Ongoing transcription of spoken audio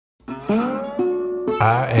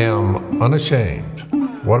I am unashamed.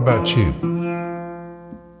 What about you?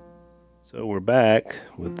 So we're back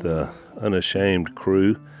with the Unashamed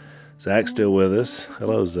crew. Zach's still with us.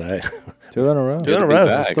 Hello, Zach. 2 in a row. Two in a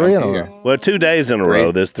row. 3 in a row. Well, 2 days in a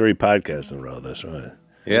row. There's 3 podcasts in a row. That's right.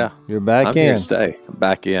 Yeah. You're back I'm in. here to stay. I'm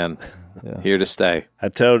back in. Yeah. Here to stay.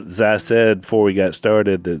 As I said before we got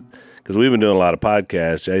started, that because we've been doing a lot of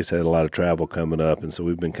podcasts, Jase had a lot of travel coming up, and so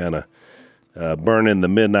we've been kind of burning the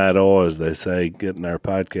midnight oil, as they say, getting our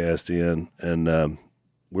podcast in. And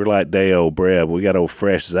we're like day old bread. We got old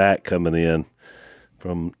fresh Zach coming in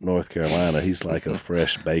from North Carolina. He's like a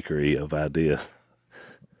fresh bakery of ideas.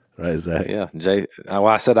 Right, Zach? Yeah. Jay, well,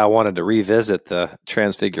 I said I wanted to revisit the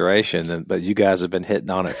Transfiguration, but you guys have been hitting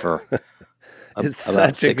on it for It's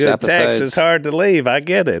about such a 6 good episodes. text. It's hard to leave. I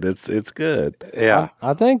get it. It's good. Yeah.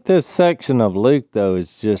 I think this section of Luke, though,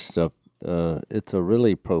 is just it's a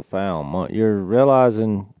really profound one. You're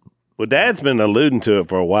realizing. Well, Dad's been alluding to it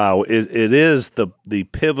for a while. It is the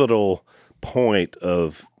pivotal point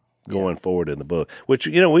of going forward in the book, which,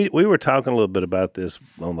 we were talking a little bit about this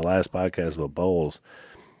on the last podcast with Bowles,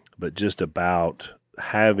 but just about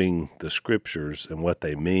having the scriptures and what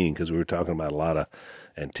they mean, because we were talking about a lot of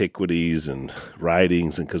antiquities and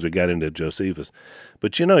writings, and because we got into Josephus.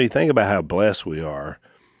 But, you think about how blessed we are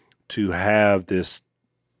to have this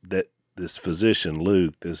physician,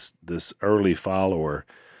 Luke, this early follower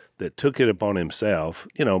that took it upon himself,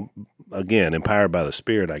 again, empowered by the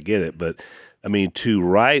Spirit, I get it, but I mean, to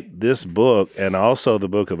write this book and also the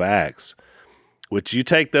book of Acts, which you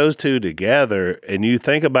take those two together and you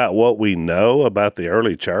think about what we know about the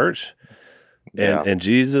early church and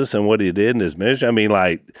Jesus and what he did in his ministry. I mean,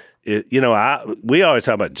 we always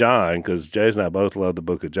talk about John because Jase and I both love the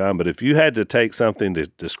book of John, but if you had to take something to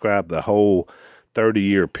describe the whole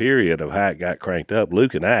 30-year period of how it got cranked up,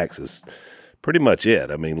 Luke and Acts is pretty much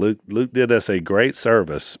it. I mean, Luke did us a great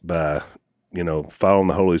service by, following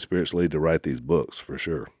the Holy Spirit's lead to write these books for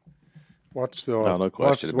sure. What's the No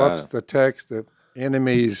question about what's it. the text? The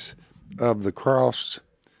enemies of the cross.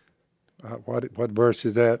 What verse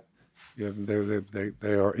is that? Yeah,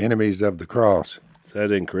 they are enemies of the cross. Is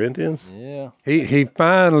that in Corinthians? Yeah. He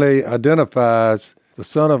finally identifies the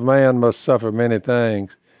Son of Man must suffer many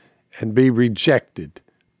things and be rejected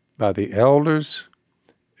by the elders.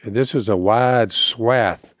 And this is a wide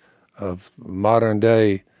swath of modern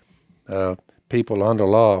day people under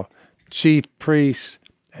law, chief priests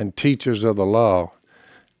and teachers of the law.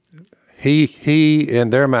 He in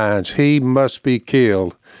their minds, he must be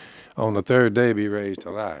killed, on the third day be raised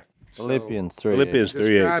to life. Philippians 3. Philippians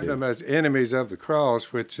Describe 3:18. them as enemies of the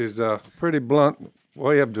cross, which is a pretty blunt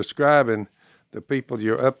way of describing the people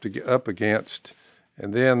you're up against.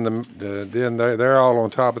 And then they're all on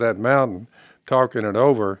top of that mountain talking it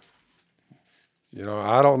over.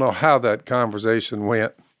 I don't know how that conversation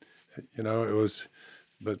went. It was,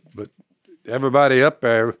 but everybody up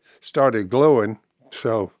there started glowing.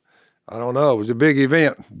 So I don't know. It was a big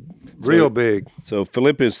event, real big. So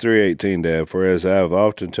Philippians 3:18, Dad, for as I have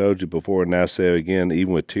often told you before and now say again,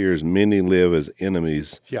 even with tears, many live as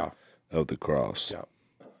enemies of the cross. Yeah.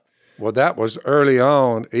 Well, that was early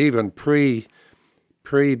on, even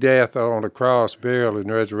pre-death on the cross, burial,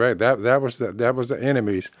 and resurrection. That was the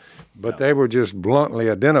enemies, but they were just bluntly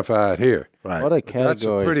identified here. Right. What a That's a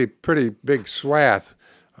category. pretty big swath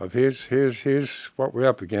of here's what we're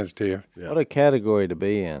up against here. What a category to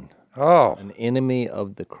be in. Oh, An enemy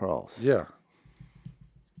of the cross. yeah,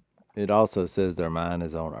 It also says their mind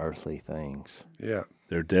is on earthly things. yeah.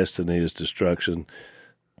 Their destiny is destruction.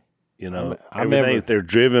 I Everything, remember- they're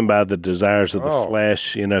driven by the desires of the Oh.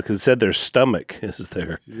 flesh, because it said their stomach is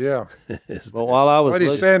their. Yeah. But while I was What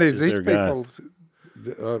he's looking, saying is is these their God.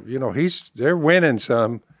 people, they're winning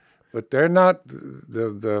some, but they're not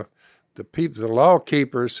the people. The law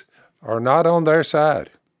keepers are not on their side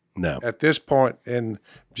No. at this point in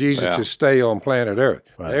Jesus' Yeah. stay on planet Earth.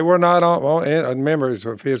 Right. They were not on members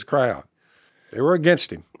of his crowd. They were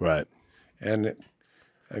against him. Right. And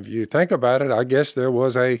if you think about it, I guess there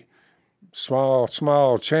was a small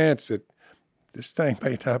chance that this thing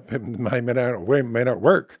may not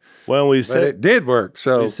work. Well, we've But said it did work.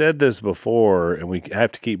 So we've said this before, and we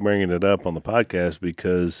have to keep bringing it up on the podcast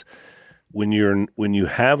because when you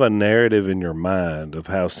have a narrative in your mind of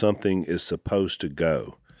how something is supposed to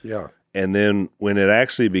go, yeah, and then when it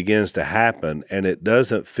actually begins to happen and it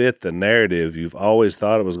doesn't fit the narrative you've always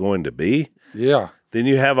thought it was going to be, yeah. then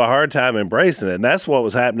you have a hard time embracing it. And that's what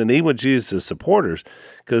was happening even with Jesus' supporters,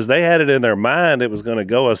 because they had it in their mind it was going to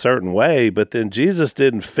go a certain way, but then Jesus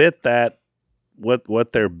didn't fit that,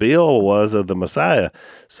 what their bill was of the Messiah.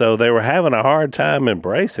 So they were having a hard time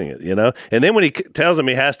embracing it, And then when he tells them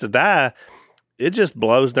he has to die, it just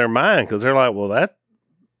blows their mind because they're like, well,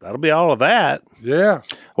 that'll be all of that. Yeah.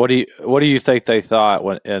 What do you think they thought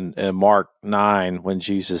when in Mark 9 when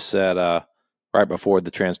Jesus said right before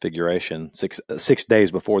the transfiguration, 6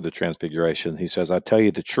 days before the transfiguration, he says, "I tell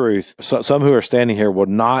you the truth, some who are standing here will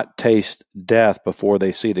not taste death before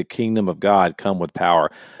they see the kingdom of God come with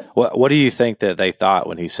power." What do you think that they thought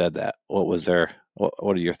when he said that? What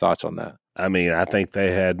are your thoughts on that? I mean, I think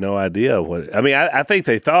they had no idea what. I mean, I think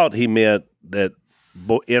they thought he meant that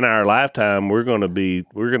in our lifetime we're going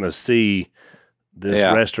to see this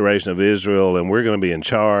restoration of Israel, and we're going to be in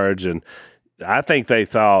charge. And I think they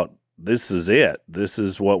thought this is it. This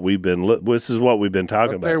is what we've been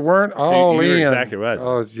talking about. They weren't all in. You're exactly right.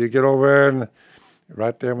 Because you get over there, and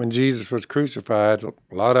right there when Jesus was crucified, a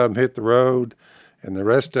lot of them hit the road, and the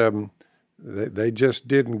rest of them, they just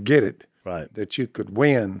didn't get it. Right. That you could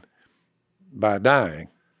win by dying,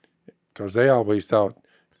 because they always thought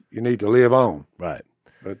you need to live on. Right.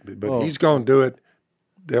 But he's going to do it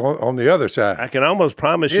on the other side. I can almost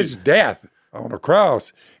promise his death on a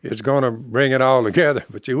cross is going to bring it all together.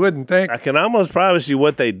 But you wouldn't think. I can almost promise you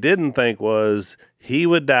what they didn't think was he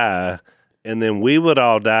would die, and then we would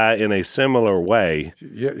all die in a similar way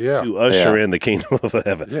to usher in the kingdom of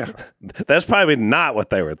heaven. Yeah. That's probably not what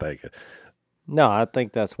they were thinking. No, I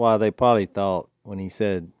think that's why they probably thought when he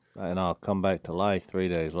said, "And I'll come back to life 3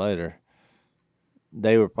 days later,"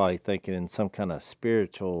 they were probably thinking in some kind of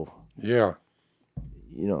spiritual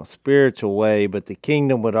spiritual way, but the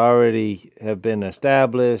kingdom would already have been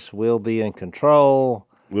established. We'll be in control.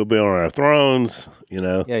 We'll be on our thrones,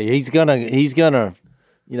 Yeah, he's gonna,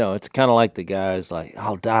 it's kind of like the guy's like,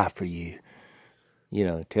 "I'll die for you."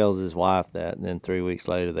 Tells his wife that, and then 3 weeks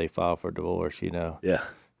later they file for divorce, Yeah.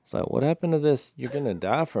 It's like, what happened to this? You're going to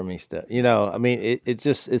die for me stuff. I mean,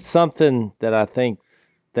 it's something that I think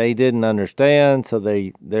they didn't understand, so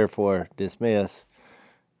they therefore dismiss.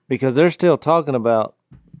 Because they're still talking about,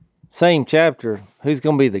 same chapter, who's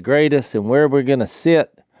going to be the greatest and where we're going to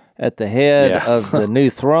sit at the head of the new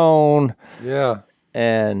throne. Yeah.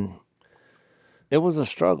 And it was a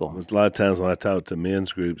struggle. There's a lot of times when I talk to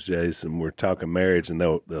men's groups, Jase, and we're talking marriage, and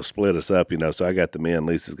they'll split us up, So I got the men,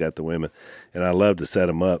 Lisa's got the women, and I love to set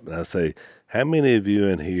them up. And I say, how many of you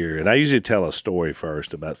in here? And I usually tell a story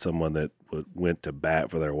first about someone that went to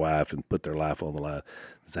bat for their wife and put their life on the line.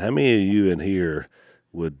 So how many of you in here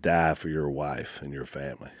would die for your wife and your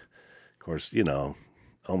family? Of course,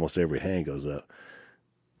 almost every hand goes up.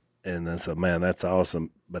 And then so, man, that's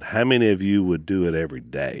awesome. But how many of you would do it every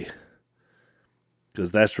day?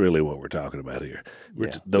 Because that's really what we're talking about here.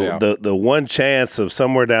 The one chance of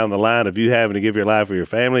somewhere down the line of you having to give your life for your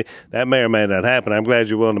family, that may or may not happen. I'm glad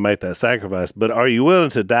you're willing to make that sacrifice. But are you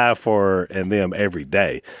willing to die for and them every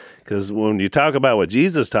day? Because when you talk about what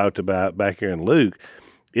Jesus talked about back here in Luke,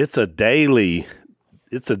 it's a daily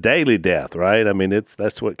death, right? I mean,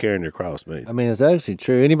 that's what carrying your cross means. I mean, it's actually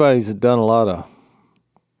true. Anybody who's done a lot of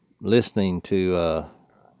listening to, a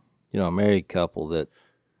married couple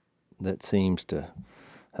that seems to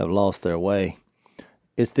have lost their way,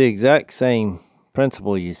 it's the exact same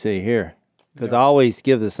principle you see here. Because I always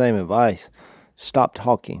give the same advice: stop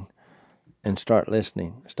talking and start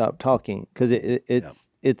listening. Stop talking, because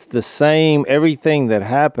it's the same. Everything that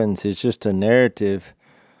happens is just a narrative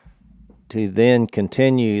to then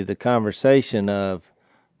continue the conversation of,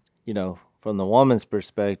 from the woman's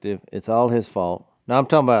perspective, it's all his fault. Now I'm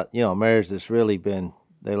talking about, marriage that's really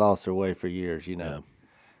they lost their way for years, Yeah.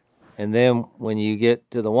 And then when you get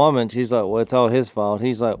to the woman, she's like, well, it's all his fault.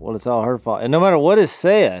 He's like, well, it's all her fault. And no matter what is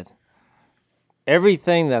said,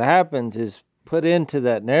 everything that happens is put into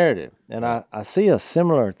that narrative. And I see a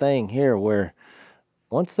similar thing here where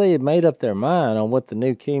once they had made up their mind on what the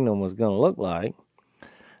new kingdom was going to look like,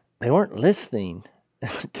 they weren't listening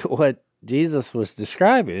to what Jesus was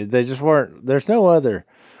describing. They just weren't. There's no other.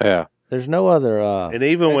 Yeah. There's no other. And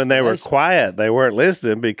even when they were quiet, they weren't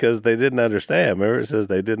listening because they didn't understand. Remember, it says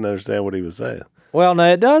they didn't understand what he was saying. Well, now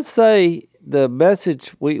it does say the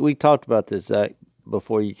message. We talked about this, Zach,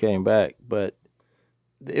 before you came back, but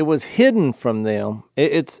it was hidden from them.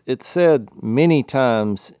 It's said many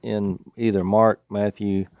times in either Mark,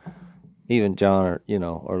 Matthew, even John,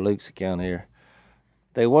 or Luke's account here.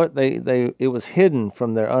 It was hidden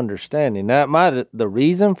from their understanding. Now, the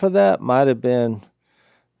reason for that might have been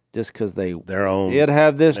just because their own did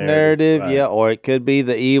have this narrative, right. Or it could be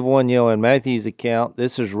the evil one. In Matthew's account,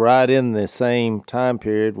 this is right in the same time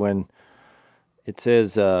period when it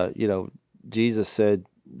says, Jesus said,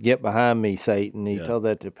 "Get behind me, Satan." He told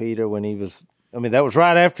that to Peter when he was. That was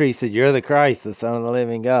right after he said, "You're the Christ, the Son of the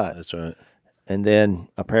living God." That's right. And then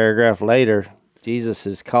a paragraph later, Jesus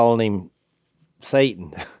is calling him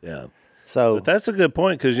Satan. Yeah. So But that's a good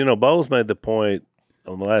point because, Bowles made the point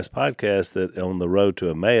on the last podcast that on the road to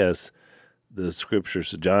Emmaus, the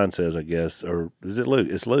scriptures, John says, I guess, or is it Luke?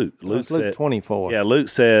 It's Luke. Luke 24. Yeah, Luke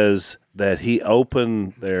says that he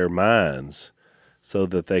opened their minds so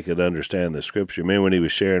that they could understand the scripture. Remember when he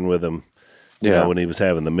was sharing with them, when he was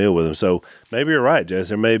having the meal with them. So maybe you're right, Jase.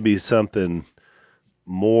 There may be something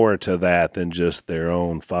more to that than just their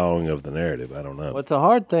own following of the narrative. I don't know. Well, it's a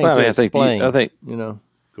hard thing to explain. I think. Go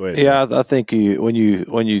ahead. Yeah, I think when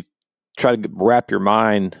you try to wrap your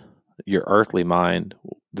mind, your earthly mind,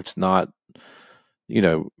 that's not,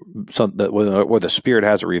 something that where the Spirit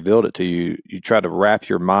hasn't revealed it to you. You try to wrap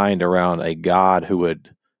your mind around a God who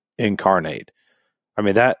would incarnate. I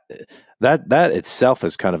mean, that itself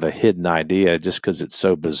is kind of a hidden idea just because it's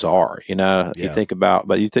so bizarre, You think about,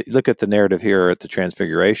 but look at the narrative here at the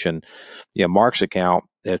Transfiguration. Mark's account,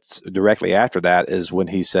 it's directly after that is when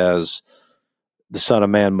he says the Son of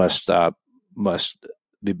Man must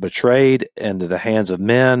be betrayed into the hands of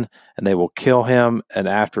men, and they will kill him, and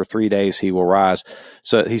after 3 days he will rise.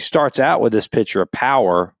 So he starts out with this picture of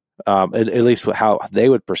power, at least how they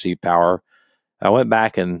would perceive power. I went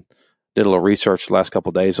back and did a little research the last couple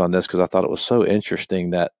of days on this because I thought it was so interesting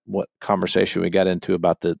that what conversation we got into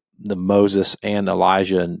about the Moses and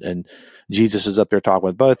Elijah, and Jesus is up there talking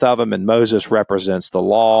with both of them, and Moses represents the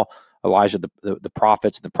law, Elijah the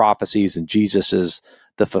prophets and the prophecies, and Jesus is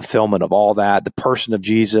the fulfillment of all that, the person of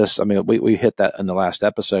Jesus. I mean, we hit that in the last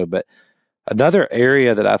episode, but another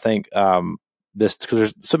area that I think because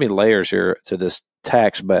there's so many layers here to this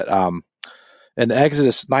text, but in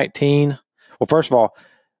Exodus 19, well, first of all,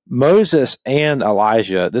 Moses and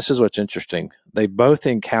Elijah, this is what's interesting. They both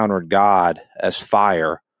encountered God as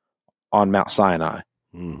fire on Mount Sinai.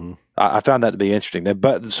 Mm-hmm. I found that to be interesting.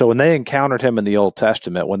 So when they encountered him in the Old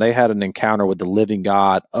Testament, when they had an encounter with the living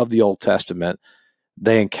God of the Old Testament,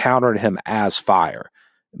 they encountered him as fire.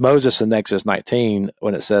 Moses in Exodus 19,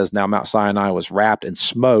 when it says, now Mount Sinai was wrapped in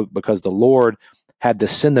smoke because the Lord had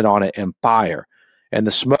descended on it in fire. And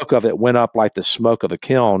the smoke of it went up like the smoke of a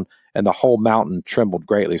kiln, and the whole mountain trembled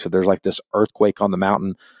greatly. So there's like this earthquake on the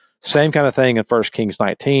mountain. Same kind of thing in 1 Kings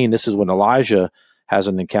 19. This is when Elijah has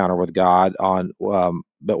an encounter with God on,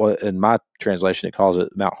 but in my translation, it calls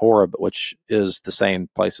it Mount Horeb, which is the same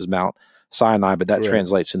place as Mount Sinai, but that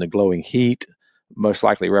translates into glowing heat, most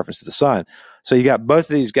likely reference to the sun. So you got both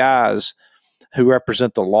of these guys who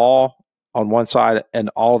represent the law on one side and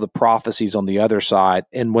all the prophecies on the other side.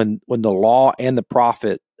 And when the law and the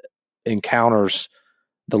prophet encounters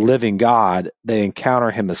the living God, they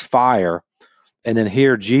encounter him as fire. And then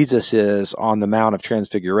here Jesus is on the Mount of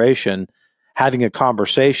Transfiguration having a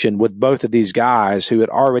conversation with both of these guys who had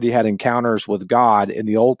already had encounters with God in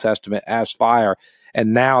the Old Testament as fire.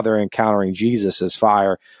 And now they're encountering Jesus as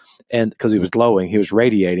fire. And because he was glowing, he was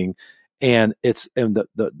radiating. And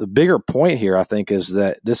the bigger point here, I think, is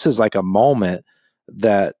that this is like a moment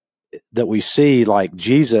that we see, like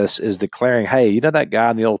Jesus is declaring, hey, you know that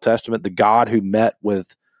guy in the Old Testament, the God who met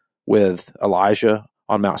with Elijah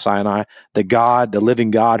on Mount Sinai, the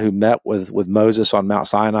living God who met with Moses on Mount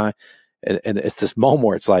Sinai, and it's this moment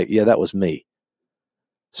where it's like, yeah, that was me.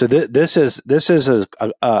 So this is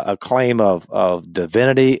a claim of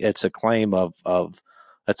divinity. It's a claim of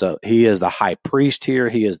he is the high priest here.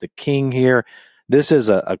 He is the king here. This is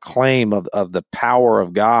a claim of the power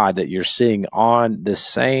of God that you're seeing on this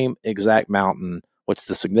same exact mountain. What's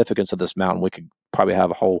the significance of this mountain? We could probably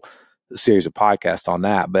have a whole series of podcasts on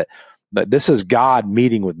that, but this is God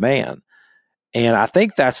meeting with man. And I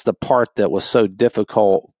think that's the part that was so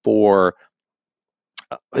difficult for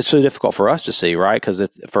us to see, right? Because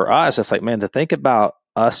for us, it's like, man, to think about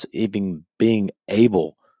us even being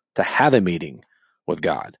able to have a meeting with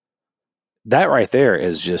God, that right there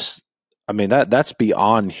is just, I mean, that's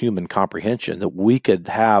beyond human comprehension, that we could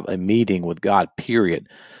have a meeting with God, period.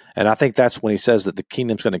 And I think that's when he says that the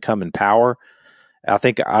kingdom's going to come in power. I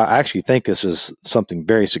actually think this is something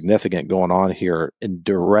very significant going on here in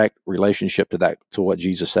direct relationship to what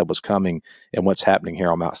Jesus said was coming and what's happening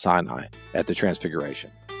here on Mount Sinai at the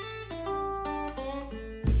Transfiguration.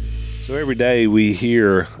 So every day we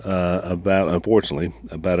hear unfortunately,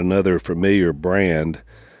 about another familiar brand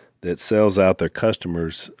that sells out their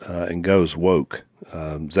customers and goes woke.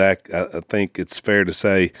 Zach, I think it's fair to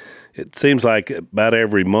say it seems like about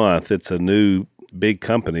every month it's a new big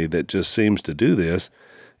company that just seems to do this,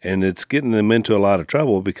 and it's getting them into a lot of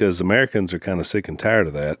trouble because Americans are kind of sick and tired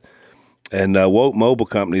of that. And woke mobile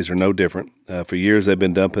companies are no different. For years, they've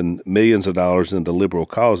been dumping millions of dollars into liberal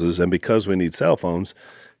causes, and because we need cell phones,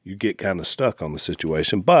 you get kind of stuck on the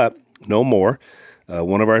situation. But no more.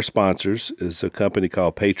 One of our sponsors is a company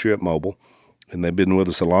called Patriot Mobile, and they've been with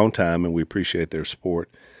us a long time, and we appreciate their support.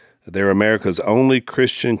 They're America's only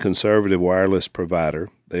Christian conservative wireless provider.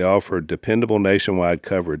 They offer dependable nationwide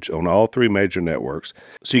coverage on all 3 major networks,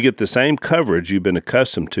 so you get the same coverage you've been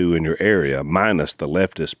accustomed to in your area, minus the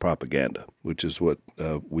leftist propaganda, which is what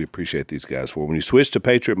we appreciate these guys for. When you switch to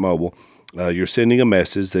Patriot Mobile, you're sending a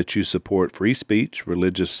message that you support free speech,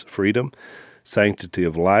 religious freedom, sanctity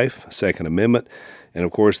of life, Second Amendment, and,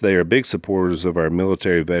 of course, they are big supporters of our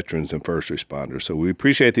military veterans and first responders. So we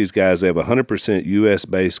appreciate these guys. They have a 100%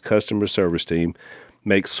 U.S.-based customer service team,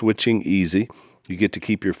 makes switching easy. You get to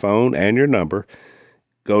keep your phone and your number.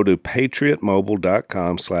 Go to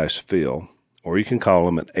patriotmobile.com/Phil, or you can call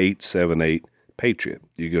them at 878-PATRIOT.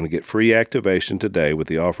 You're going to get free activation today with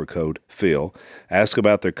the offer code Phil. Ask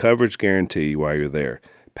about their coverage guarantee while you're there.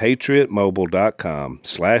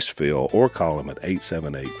 patriotmobile.com/Phil, or call them at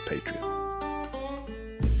 878-PATRIOT.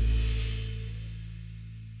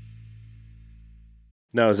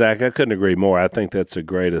 No, Zach, I couldn't agree more. I think that's a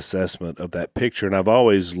great assessment of that picture, and I've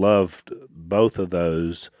always loved both of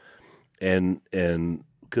those, and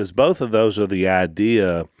because both of those are the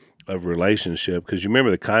idea of relationship. Because you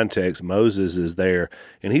remember the context, Moses is there,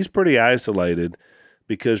 and he's pretty isolated.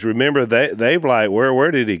 Because remember, they've like,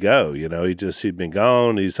 where did he go? You know, he'd been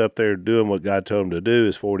gone. He's up there doing what God told him to do.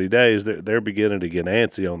 His 40 days. They're beginning to get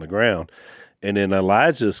antsy on the ground, and in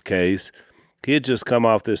Elijah's case, he had just come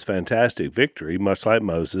off this fantastic victory, much like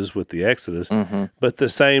Moses with the Exodus, but the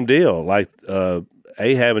same deal. Like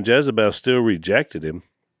Ahab and Jezebel still rejected him,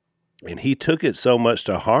 and he took it so much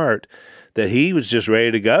to heart that he was just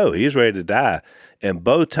ready to go. He was ready to die. And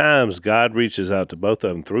both times God reaches out to both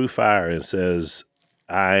of them through fire and says,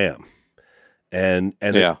 I am. And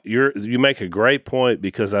Yeah. You make a great point,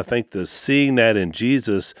 because I think seeing that in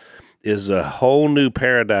Jesus is a whole new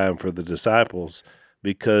paradigm for the disciples,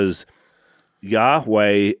 because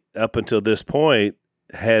Yahweh, up until this point,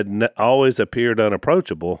 had always appeared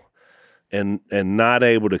unapproachable and not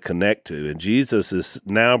able to connect to. And Jesus is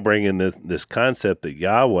now bringing this concept that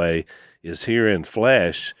Yahweh is here in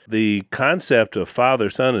flesh. The concept of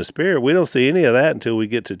Father, Son, and Spirit, we don't see any of that until we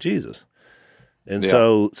get to Jesus. And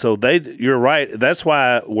so you're right. That's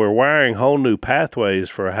why we're wiring whole new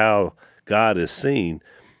pathways for how God is seen.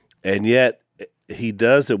 And yet he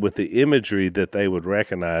does it with the imagery that they would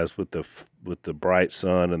recognize with the bright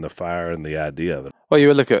sun and the fire and the idea of it. Well, you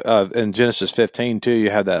would look at in Genesis 15 too. You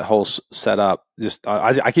have that whole setup. Just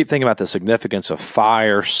I keep thinking about the significance of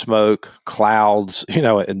fire, smoke, clouds. You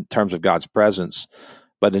know, in terms of God's presence.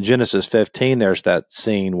 But in Genesis 15, there's that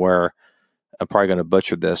scene where I'm probably going to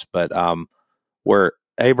butcher this, but where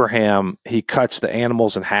Abraham, he cuts the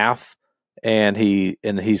animals in half. And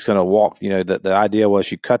he's going to walk. You know, the idea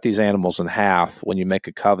was you cut these animals in half when you make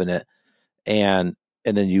a covenant, and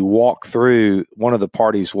then you walk through. One of the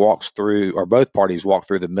parties walks through, or both parties walk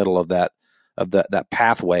through the middle of that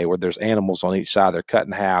pathway where there's animals on each side. They're cut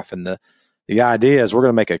in half, and the idea is we're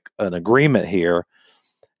going to make an agreement here,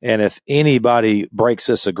 and if anybody breaks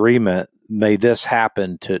this agreement, may this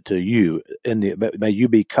happen to you. May you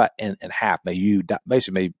be cut in half. May you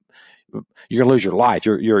basically. You're gonna lose your life.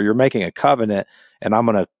 You're making a covenant, and I'm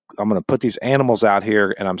gonna put these animals out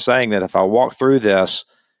here, and I'm saying that if I walk through this,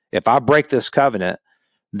 if I break this covenant,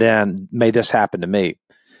 then may this happen to me.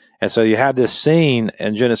 And so you have this scene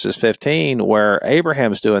in Genesis 15 where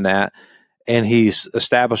Abraham's doing that, and he's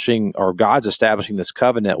establishing, or God's establishing, this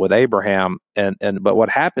covenant with Abraham. But what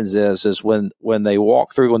happens is when they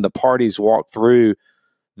walk through, when the parties walk through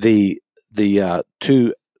the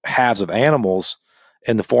two halves of animals,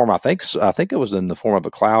 in the form, I think it was in the form of a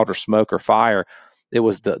cloud or smoke or fire. It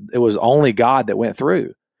was only God that went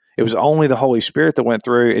through. It was only the Holy Spirit that went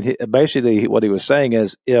through. And basically what he was saying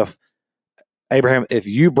is, if Abraham, if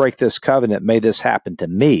you break this covenant, may this happen to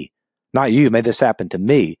me, not you, may this happen to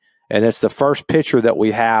me. And it's the first picture that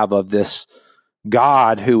we have of this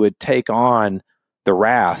God who would take on the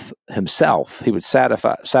wrath himself. He would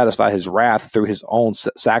satisfy his wrath through his own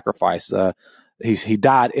sacrifice. He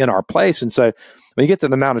died in our place. And so when you get to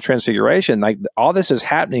the Mount of Transfiguration, like all this is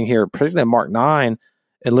happening here, particularly in Mark 9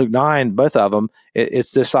 and Luke 9, both of them,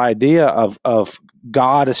 it's this idea of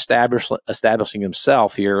God establishing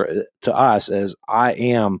himself here to us as I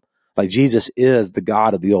am, like Jesus is the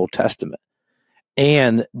God of the Old Testament.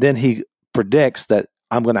 And then he predicts that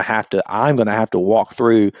I'm going to have to walk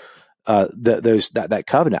through that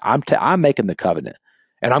covenant. I'm making the covenant,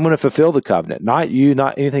 and I'm going to fulfill the covenant, not you,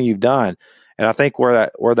 not anything you've done. And I think where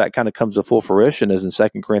that kind of comes to full fruition is in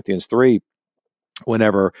 2 Corinthians 3,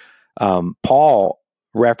 whenever Paul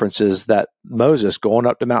references that Moses going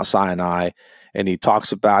up to Mount Sinai, and he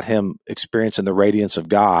talks about him experiencing the radiance of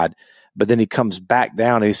God. But then he comes back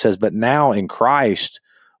down and he says, but now in Christ,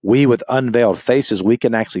 we with unveiled faces, we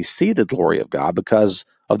can actually see the glory of God because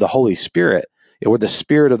of the Holy Spirit. Where the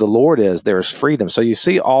Spirit of the Lord is, there is freedom. So you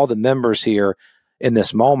see all the members here in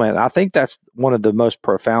this moment. I think that's one of the most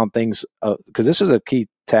profound things, because this is a key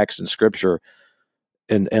text in Scripture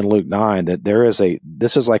in Luke 9, that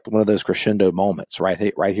this is like one of those crescendo moments right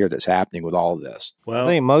here that's happening with all of this. I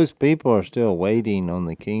think most people are still waiting on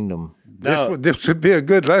the kingdom. This would be a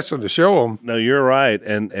good lesson to show them. No, you're right.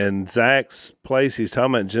 And Zach's place he's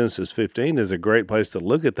talking about in Genesis 15 is a great place to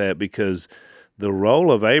look at that, because the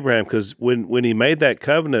role of Abraham, because when he made that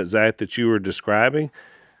covenant, Zach, that you were describing,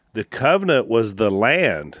 the covenant was the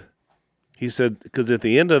land. He said, because at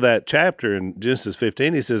the end of that chapter in Genesis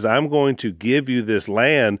 15, he says, I'm going to give you this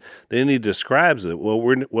land. Then he describes it. Well,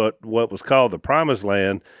 what was called the promised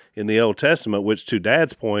land in the Old Testament, which to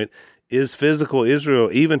Dad's point is physical Israel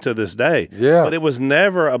even to this day. Yeah. But it was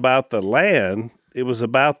never about the land. It was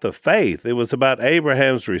about the faith. It was about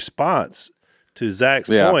Abraham's response. To Zach's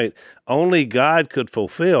point, only God could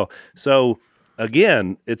fulfill. So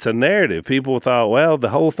again, it's a narrative. People thought, well, the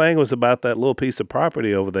whole thing was about that little piece of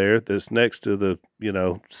property over there that's next to the,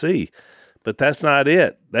 sea. But that's not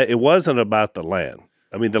it. It wasn't about the land.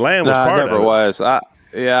 I mean, the land was part of it. It never was.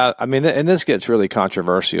 I mean, and this gets really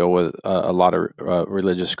controversial with a lot of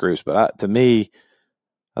religious groups. But to me,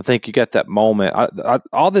 I think you get that moment.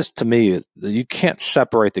 All this to me, you can't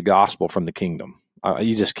separate the gospel from the kingdom.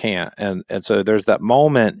 You just can't. And so there's that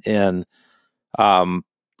moment in when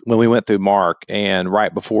we went through Mark and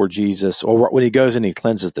right before Jesus, or when he goes and he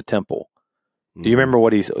cleanses the temple. Do you remember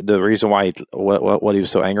the reason why what he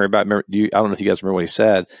was so angry about? I don't know if you guys remember what he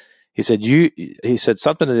said. He said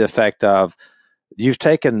something to the effect of, you've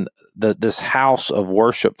taken this house of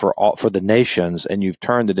worship for the nations and you've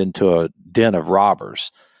turned it into a den of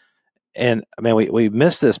robbers. And I mean, we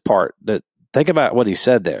missed this part. That think about what he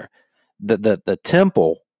said there. The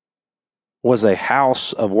temple was a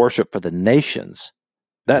house of worship for the nations.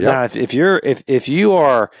 Now, if you're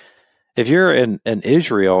in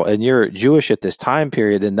Israel and you're Jewish at this time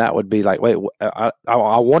period, then that would be like, wait, I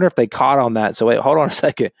wonder if they caught on that. So wait, hold on a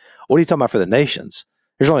second. What are you talking about for the nations?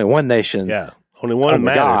 There's only one nation. Yeah, only one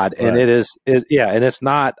matters. God, right. And and it's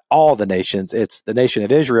not all the nations. It's the nation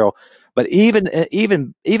of Israel. But even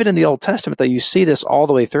in the Old Testament, though, you see this all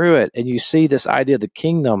the way through it, and you see this idea of the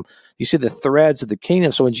kingdom. You see the threads of the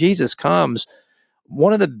kingdom. So when Jesus comes,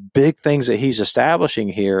 one of the big things that he's establishing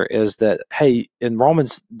here is that, hey,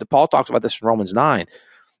 Paul talks about this in Romans 9.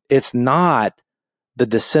 It's not the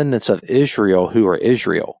descendants of Israel who are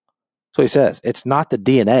Israel. So he says, it's not the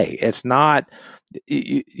DNA. It's not.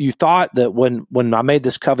 You thought that when I made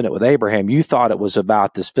this covenant with Abraham, you thought it was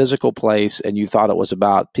about this physical place, and you thought it was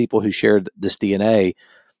about people who shared this DNA.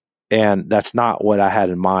 And that's not what I had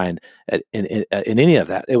in mind in any of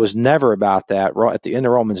that. It was never about that. At the end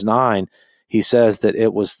of Romans 9, he says that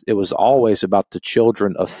it was always about the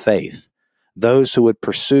children of faith. Those who would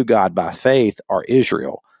pursue God by faith are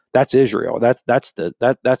Israel. That's Israel. That's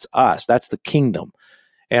us. That's the kingdom.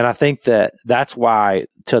 And I think that's why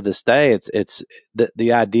to this day it's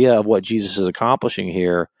the idea of what Jesus is accomplishing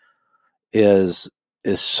here is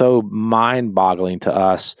so mind-boggling to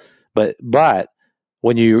us. But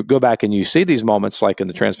when you go back and you see these moments like in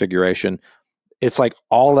the Transfiguration, it's like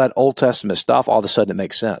all that Old Testament stuff, all of a sudden it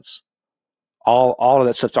makes sense. All of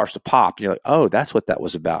that stuff starts to pop. You're like, oh, that's what that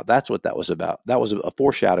was about. That's what that was about. That was a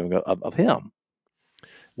foreshadowing of him.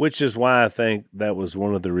 Which is why I think that was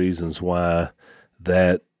one of the reasons why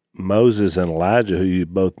that Moses and Elijah, who you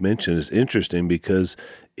both mentioned, is interesting, because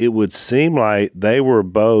it would seem like they were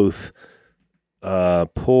both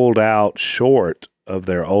pulled out short of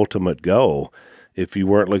their ultimate goal if you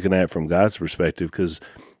weren't looking at it from God's perspective. Because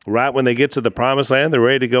right when they get to the promised land, they're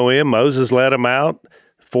ready to go in. Moses let them out,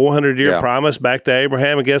 400-year promise back to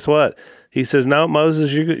Abraham. And guess what? He says, no,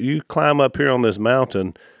 Moses, you climb up here on this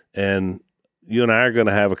mountain, and you and I are going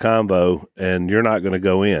to have a convo, and you're not going to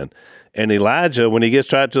go in. And Elijah, when he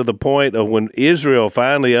gets right to the point of when Israel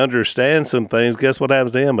finally understands some things, guess what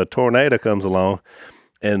happens to him? A tornado comes along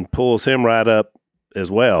and pulls him right up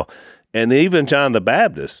as well. And even John the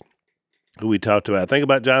Baptist, who we talked about, think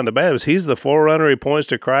about John the Baptist. He's the forerunner. He points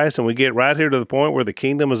to Christ, and we get right here to the point where the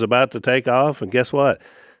kingdom is about to take off. And guess what?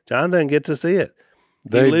 John doesn't get to see it.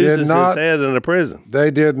 He loses his head in a prison.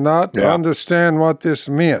 They did not understand what this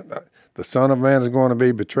meant. The Son of Man is going to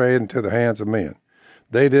be betrayed into the hands of men.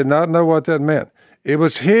 They did not know what that meant. It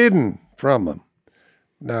was hidden from them.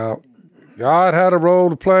 Now, God had a role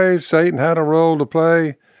to play. Satan had a role to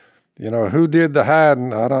play. Who did the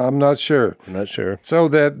hiding? I'm not sure. I'm not sure. So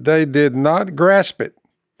that they did not grasp it.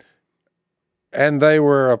 and they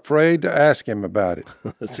were afraid to ask him about it.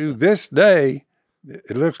 To this day,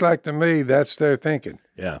 it looks like to me that's their thinking.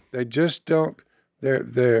 Yeah. They just don't.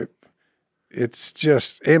 They're. It's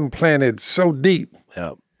just implanted so deep.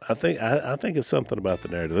 Yeah. I think it's something about the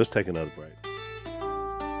narrative. Let's take another break.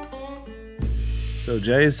 So,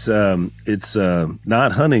 Jase, it's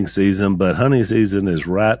not hunting season, but hunting season is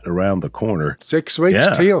right around the corner. 6 weeks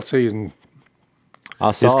Yeah. teal season.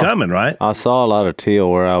 It's coming, right? I saw a lot of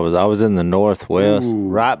teal where I was. I was in the Northwest,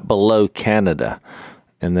 right below Canada,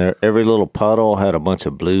 and there every little puddle had a bunch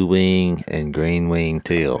of blue wing and green wing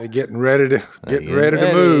teal. They're getting ready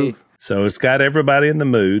to move. So it's got everybody in the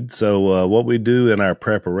mood. So what we do in our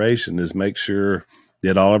preparation is make sure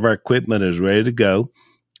that all of our equipment is ready to go.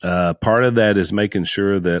 Part of that is making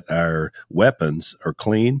sure that our weapons are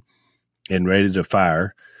clean and ready to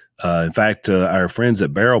fire. In fact, our friends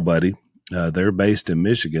at Barrel Buddy, they're based in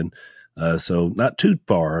Michigan, so not too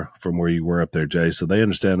far from where you were up there, Jay. So they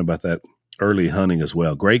understand about that early hunting as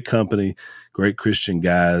well. Great company, great Christian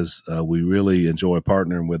guys. We really enjoy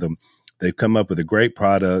partnering with them. They've come up with a great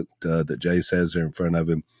product that Jay says there in front of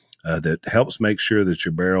him that helps make sure that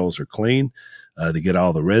your barrels are clean. They get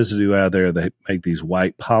all the residue out of there. They make these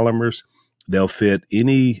white polymers. They'll fit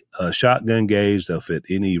any shotgun gauge. They'll fit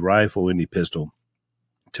any rifle, any pistol,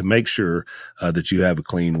 to make sure that you have a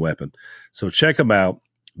clean weapon. So check them out.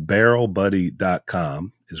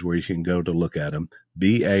 BarrelBuddy.com is where you can go to look at them.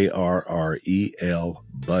 BARREL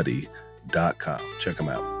Buddy.com. Check them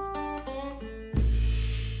out.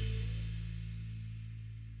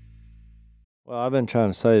 Well, I've been trying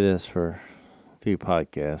to say this for a few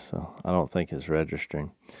podcasts, so I don't think it's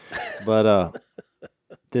registering. But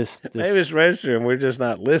this Maybe it's registering. We're just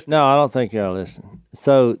not listening. No, I don't think you're listening.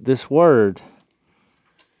 So this word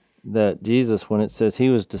that Jesus, when it says he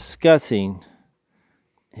was discussing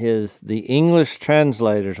the English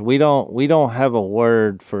translators, we don't have a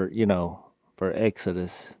word for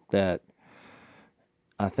Exodus that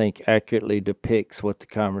I think accurately depicts what the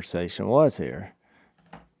conversation was here,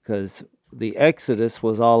 because the Exodus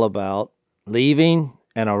was all about leaving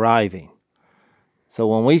and arriving. So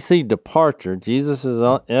when we see departure, Jesus is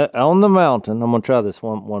on the mountain. I'm going to try this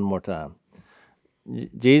one more time.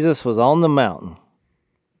 Jesus was on the mountain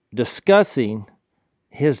discussing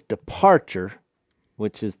his departure,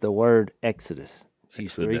 which is the word Exodus. It's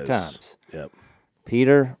used 3 times. Yep.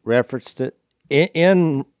 Peter referenced it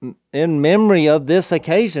in memory of this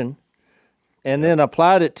occasion, and then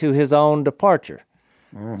applied it to his own departure.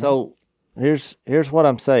 Mm-hmm. So here's what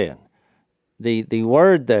I'm saying. The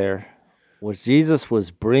word there was Jesus was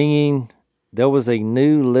bringing, there was a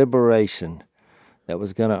new liberation that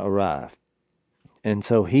was going to arrive. And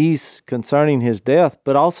so he's concerning his death,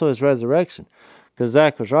 but also his resurrection. Because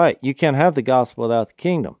Zach was right. You can't have the gospel without the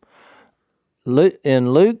kingdom.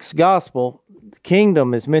 In Luke's gospel, the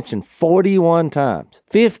kingdom is mentioned 41 times,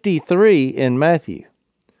 53 in Matthew.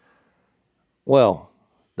 Well,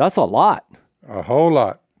 that's a lot. A whole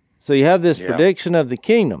lot. So you have this prediction of the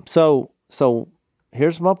kingdom. So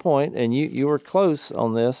here's my point, and you were close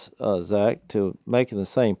on this, Zach, to making the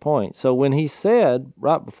same point. So when he said,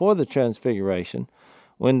 right before the transfiguration,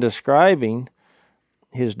 when describing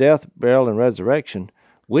his death, burial, and resurrection,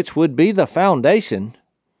 which would be the foundation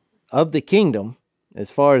of the kingdom,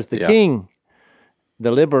 as far as the king,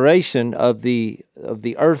 the liberation of the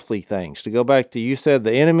earthly things. To go back to, you said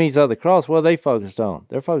the enemies of the cross, what are they focused on?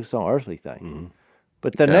 They're focused on earthly things. Mm-hmm.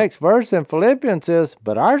 But the next verse in Philippians says,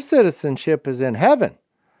 but our citizenship is in heaven,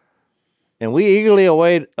 and we eagerly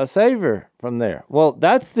await a Savior from there. Well,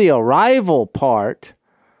 that's the arrival part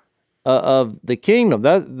of the kingdom.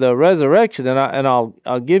 That's the resurrection. And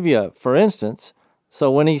I'll give you, for instance, so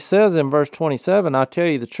when he says in verse 27, I tell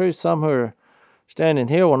you the truth, some who are standing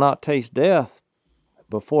here will not taste death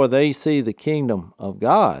before they see the kingdom of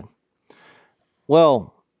God.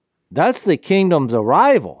 Well, that's the kingdom's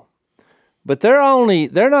arrival. But they're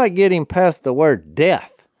not getting past the word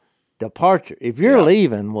death, departure. If you're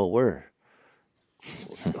leaving, well,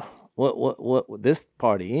 what this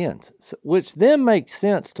party ends. So, which then makes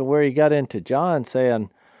sense to where he got into John saying,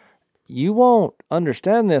 you won't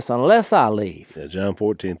understand this unless I leave. Yeah, John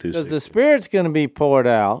 14 through 16. Because the Spirit's going to be poured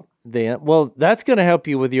out then. Well, that's going to help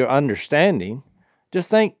you with your understanding. Just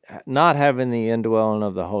think not having the indwelling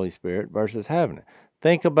of the Holy Spirit versus having it.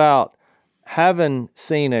 Think about having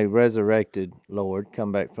seen a resurrected Lord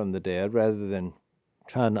come back from the dead rather than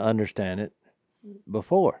trying to understand it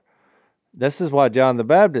before. This is why John the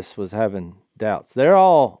Baptist was having doubts. They're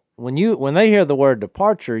all, when they hear the word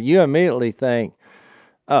departure, you immediately think,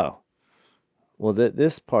 oh, well,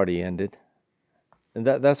 this party ended. And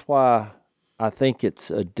that's why I think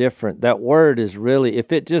it's a different, that word is really,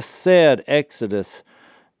 if it just said Exodus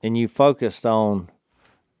and you focused on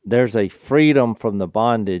there's a freedom from the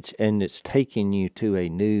bondage and it's taking you to a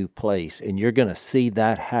new place, and you're going to see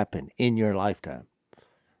that happen in your lifetime.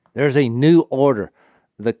 There's a new order.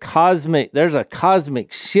 There's a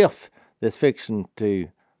cosmic shift that's fixing to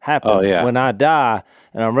happen when I die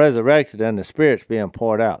and I'm resurrected and the Spirit's being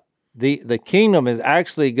poured out. The kingdom is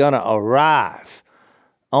actually going to arrive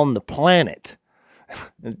on the planet,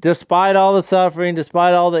 despite all the suffering,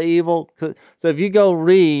 despite all the evil. So if you go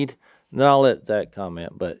read, and then I'll let Zach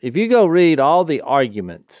comment, but if you go read all the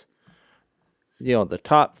arguments, the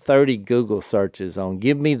top 30 Google searches on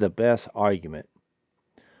give me the best argument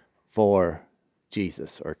for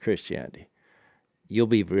Jesus or Christianity, you'll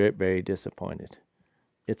be very, very disappointed.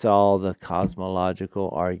 It's all the cosmological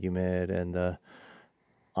argument and the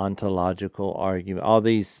ontological argument. All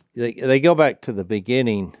these, they go back to the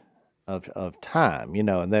beginning of time,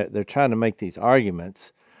 and they're trying to make these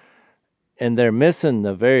arguments, and they're missing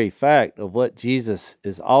the very fact of what Jesus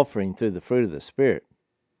is offering through the fruit of the Spirit.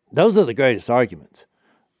 Those are the greatest arguments.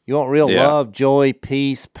 You want real love, joy,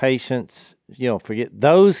 peace, patience, forget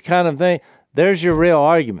those kind of things. There's your real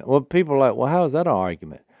argument. Well, people are like, well, how is that an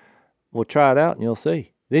argument? Well, try it out and you'll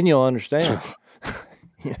see. Then you'll understand.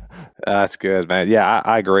 That's good, man. Yeah,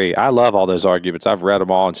 I agree. I love all those arguments. I've read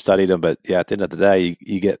them all and studied them, but at the end of the day,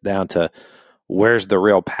 you get down to where's the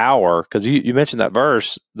real power? Because you mentioned that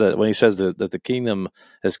verse that when he says that the kingdom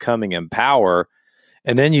is coming in power,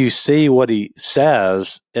 and then you see what he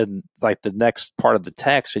says in like the next part of the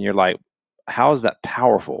text, and you're like, how is that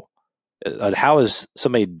powerful? How is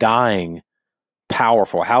somebody dying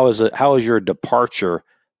powerful? How is your departure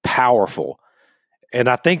powerful? And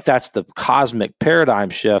I think that's the cosmic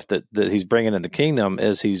paradigm shift that he's bringing in the kingdom,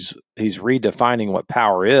 is he's redefining what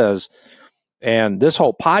power is. And this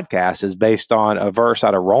whole podcast is based on a verse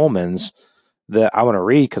out of Romans that I want to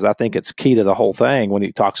read because I think it's key to the whole thing when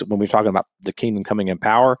we're talking about the kingdom coming in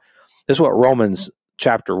power. This is what Romans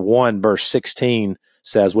chapter 1, verse 16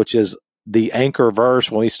 says, which is the anchor verse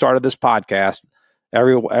when we started this podcast.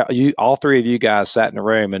 All three of you guys sat in a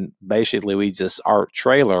room, and basically our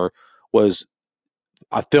trailer was,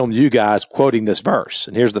 I filmed you guys quoting this verse.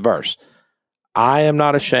 And here's the verse. I am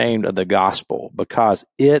not ashamed of the gospel because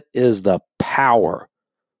it is the power.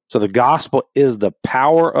 So the gospel is the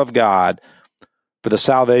power of God for the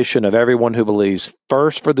salvation of everyone who believes,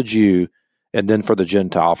 first for the Jew and then for the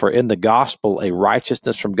Gentile. For in the gospel, a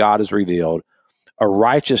righteousness from God is revealed, a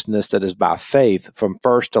righteousness that is by faith from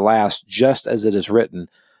first to last, just as it is written,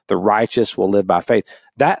 the righteous will live by faith.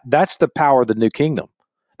 That's the power of the new kingdom.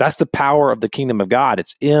 That's the power of the kingdom of God.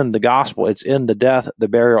 It's in the gospel. It's in the death, the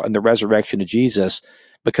burial, and the resurrection of Jesus,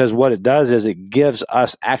 because what it does is it gives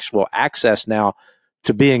us actual access now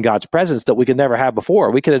to be in God's presence that we could never have before.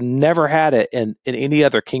 We could have never had it in any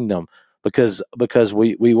other kingdom because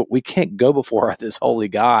we can't go before this holy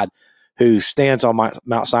God who stands on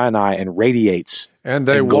Mount Sinai and radiates and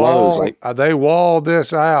they wall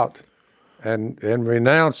this out and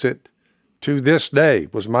renounce it to this day,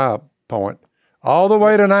 was my point. All the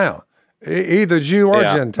way to now, either Jew or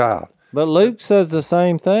Gentile. But Luke says the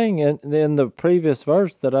same thing in the previous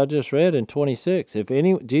verse that I just read in 26.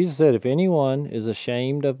 Jesus said, if anyone is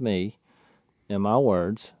ashamed of me and my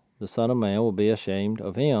words, the Son of Man will be ashamed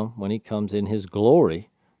of him when he comes in his glory.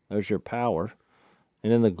 There's your power.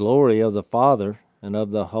 And in the glory of the Father and of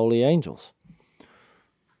the holy angels.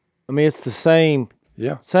 I mean, it's the same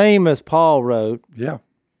as Paul wrote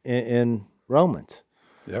in Romans.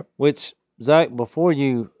 Yep. Which, Zach, before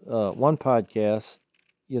you, one podcast,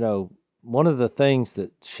 one of the things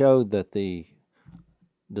that showed that the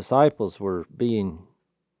disciples were being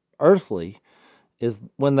earthly is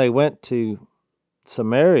when they went to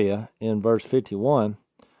Samaria in verse 51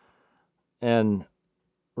 and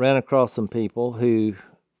ran across some people who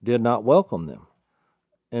did not welcome them.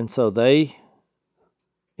 And so they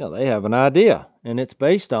have an idea, and it's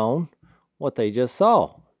based on what they just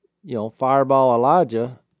saw. Fireball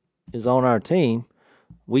Elijah is on our team.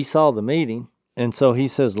 We saw the meeting. And so he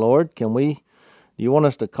says, Lord, do you want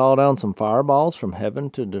us to call down some fireballs from heaven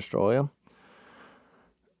to destroy them?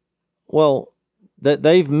 Well, that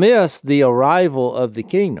they've missed the arrival of the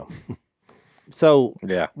kingdom. So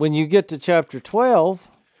when you get to chapter 12,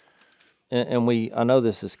 and I know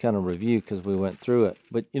this is kind of review because we went through it,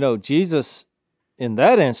 but Jesus in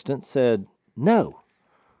that instance said, no,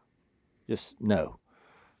 just no.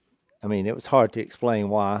 I mean, it was hard to explain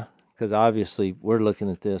why, because obviously we're looking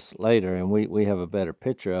at this later and we have a better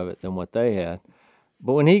picture of it than what they had.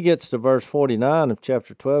 But when he gets to verse 49 of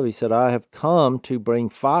chapter 12, he said, I have come to bring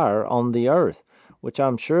fire on the earth. which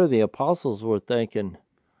I'm sure the apostles were thinking,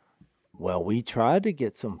 well, we tried to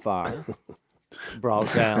get some fire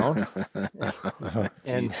brought down.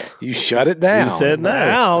 And You shut it down. You said no.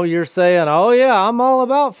 now you're saying, oh, yeah, I'm all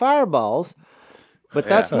about fireballs. But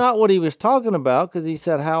that's not what he was talking about, because he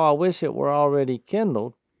said, how I wish it were already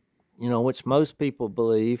kindled, which most people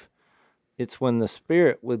believe it's when the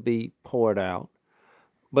Spirit would be poured out.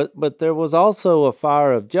 But there was also a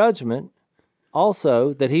fire of judgment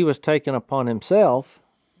also that he was taking upon himself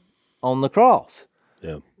on the cross.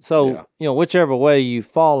 Yeah. So, whichever way you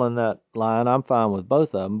fall in that line, I'm fine with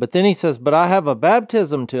both of them. But then he says, but I have a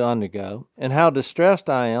baptism to undergo, and how distressed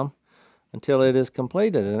I am until it is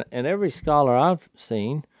completed. And every scholar I've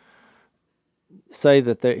seen say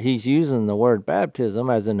that he's using the word baptism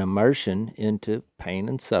as an immersion into pain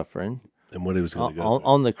and suffering And what he was going to go through.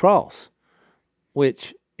 on the cross,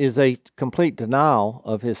 which is a complete denial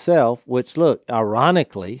of himself, which, look,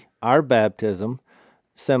 ironically, our baptism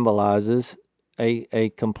symbolizes a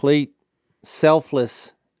complete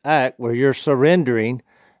selfless act where you're surrendering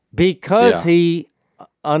because he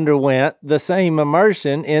underwent the same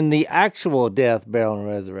immersion in the actual death, burial, and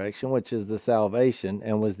resurrection, which is the salvation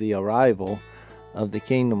and was the arrival of the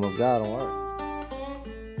kingdom of God on earth.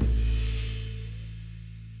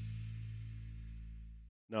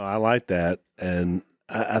 No, I like that. And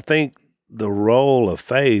I think the role of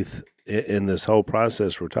faith in this whole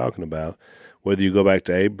process we're talking about, whether you go back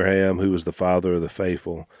to Abraham, who was the father of the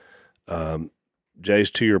faithful,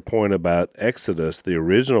 Jase, to your point about Exodus, the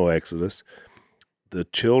original Exodus, the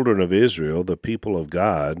children of Israel, the people of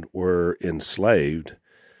God, were enslaved,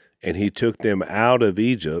 and he took them out of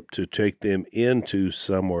Egypt to take them into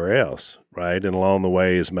somewhere else, right? And along the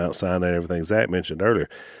way is Mount Sinai and everything Zach mentioned earlier.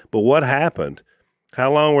 But what happened?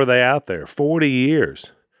 How long were they out there? 40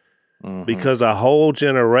 years. Mm-hmm. Because a whole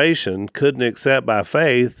generation couldn't accept by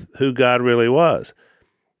faith who God really was.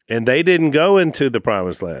 And they didn't go into the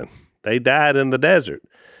promised land. They died in the desert.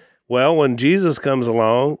 Well, when Jesus comes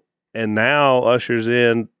along and now ushers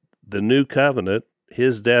in the new covenant,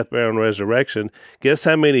 his death, burial, and resurrection, guess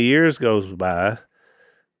how many years goes by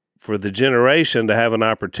for the generation to have an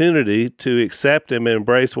opportunity to accept him and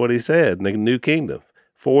embrace what he said in the new kingdom?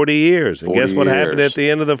 40 years. And guess what happened at the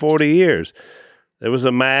end of the 40 years? There was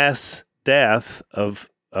a mass death of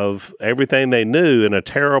everything they knew in a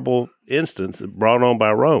terrible instance brought on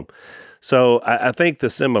by Rome. So I think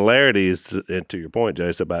the similarities, to your point,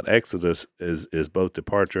 Jase, about Exodus is both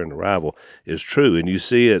departure and arrival, is true. And you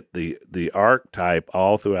see it, the archetype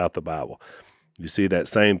all throughout the Bible. You see that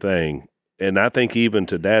same thing. And I think even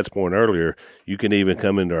to Dad's point earlier, you can even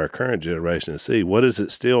come into our current generation and see, what does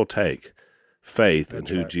it still take? Faith in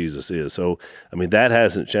who Jesus is. So, I mean, that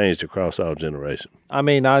hasn't changed across all generations. I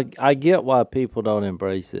mean, I get why people don't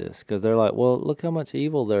embrace this, because they're like, well, look how much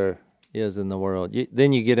evil there is in the world.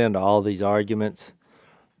 Then you get into all these arguments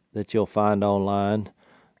that you'll find online.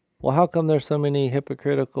 Well, how come there's so many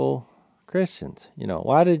hypocritical Christians?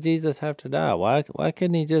 Why did Jesus have to die? Why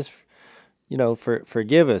couldn't he just,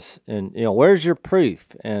 forgive us? And, where's your proof?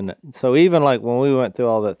 And so even like when we went through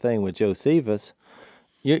all that thing with Josephus,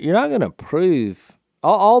 you're not going to prove,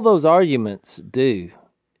 all those arguments do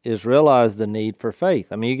is realize the need for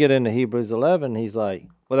faith. I mean, you get into Hebrews 11, he's like,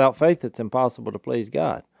 without faith, it's impossible to please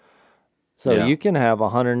God. So you can have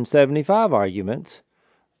 175 arguments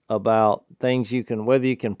about things whether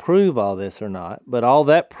you can prove all this or not. But all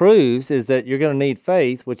that proves is that you're going to need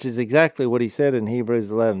faith, which is exactly what he said in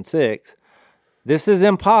Hebrews 11:6. This is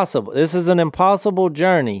impossible. This is an impossible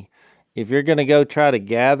journey if you're going to go try to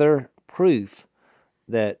gather proof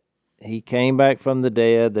that he came back from the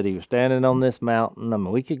dead, that he was standing on this mountain. I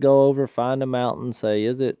mean, we could go over, find a mountain, say,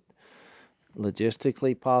 is it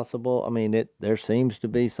logistically possible? I mean, there seems to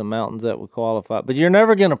be some mountains that would qualify, but you're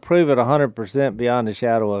never going to prove it 100% beyond a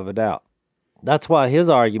shadow of a doubt. That's why his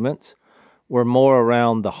arguments were more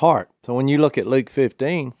around the heart. So when you look at Luke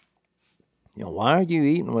 15, why are you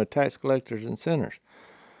eating with tax collectors and sinners?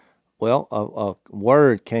 Well, a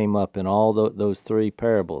word came up in all those three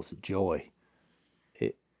parables, joy.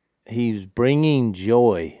 He's bringing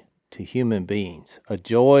joy to human beings, a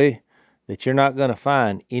joy that you're not going to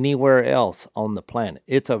find anywhere else on the planet.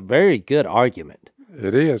 It's a very good argument.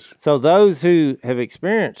 It is. So those who have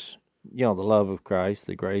experienced, the love of Christ,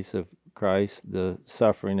 the grace of Christ, the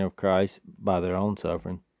suffering of Christ by their own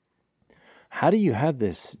suffering, how do you have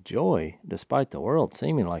this joy despite the world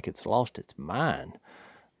seeming like it's lost its mind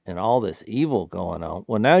and all this evil going on?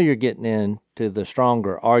 Well, now you're getting into the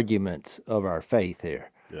stronger arguments of our faith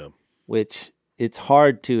here. Yeah. Which it's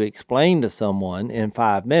hard to explain to someone in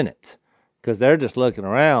 5 minutes because they're just looking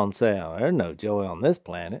around saying, there's no joy on this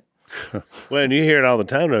planet. Well, and you hear it all the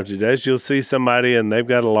time, don't you, Jase? You'll see somebody and they've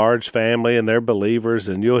got a large family and they're believers,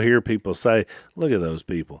 and you'll hear people say, look at those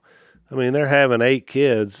people. I mean, they're having 8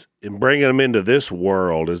 kids and bringing them into this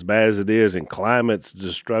world as bad as it is, and climate's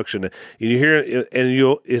destruction. And you hear it,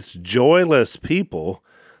 and it's joyless people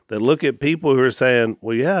that look at people who are saying,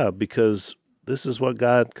 well, yeah, because this is what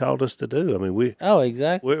God called us to do. I mean,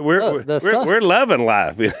 exactly. We're loving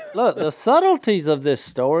life. Look, the subtleties of this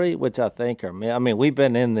story, which I think are, I mean, we've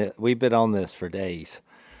been on this for days.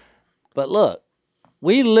 But look,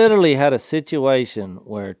 we literally had a situation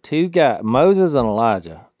where 2 guys, Moses and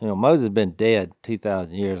Elijah. You know, Moses has been dead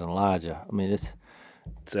 2,000 years, and Elijah. I mean, this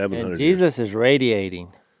 700 and Jesus is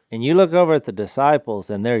radiating, and you look over at the disciples,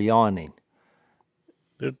 and they're yawning.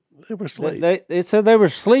 They were asleep. They said they were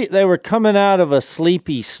asleep. They were coming out of a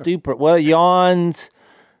sleepy stupor. Well, yawns.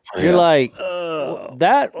 You're like,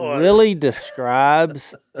 that really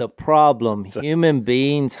describes the problem human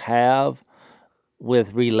beings have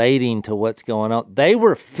with relating to what's going on. They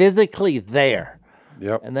were physically there.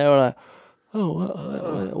 Yep. And they were like,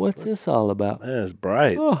 what's this all about? Man, it's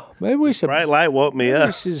bright. Oh, maybe we should. Bright light woke me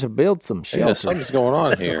up. We should build some shelter. Yeah, something's going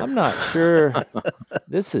on here. I'm not sure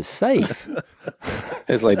this is safe.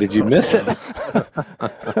 It's like, did you miss it? But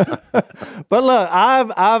look,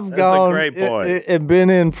 I've gone a great point. And been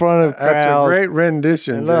in front of crowds. That's a great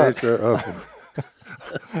rendition, Look. Jase, of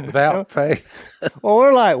without pay. Well,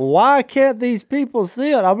 we're like, why can't these people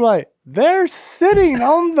see it? I'm like, they're sitting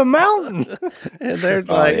on the mountain. And they're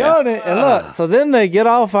like, And look, so then they get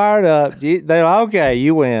all fired up. They're like, okay,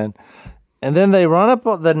 you win. And then they run up.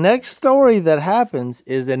 The next story that happens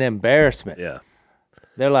is an embarrassment. yeah.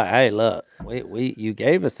 They're like, hey, look, you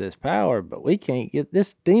gave us this power, but we can't get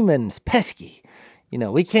this demon's pesky. You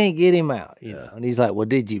know, we can't get him out. You know, and he's like, well,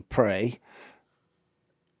 did you pray?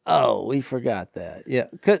 Oh, we forgot that. Yeah,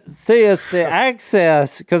 see, it's the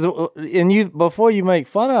access. Because before you make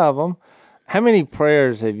fun of them, how many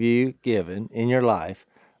prayers have you given in your life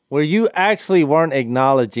where you actually weren't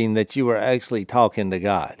acknowledging that you were actually talking to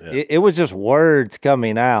God? Yeah. It was just words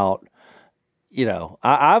coming out. You know,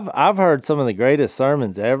 I've heard some of the greatest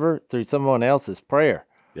sermons ever through someone else's prayer.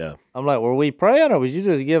 Yeah, I'm like, were we praying, or was you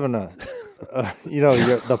just giving the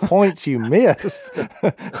points you missed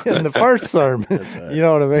in the first sermon? Right. You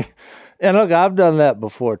know what I mean? And look, I've done that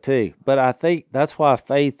before too. But I think that's why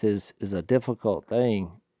faith is a difficult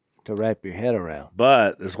thing to wrap your head around.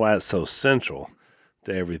 But that's why it's so central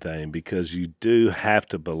to everything, because you do have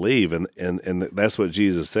to believe, and that's what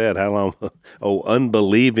Jesus said. How long, oh,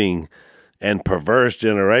 unbelieving and perverse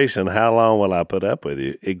generation, how long will I put up with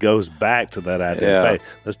you? It goes back to that idea of faith.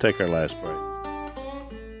 Let's take our last break.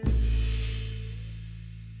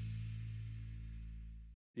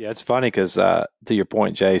 Yeah, it's funny because to your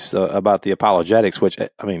point, Jase, about the apologetics, which,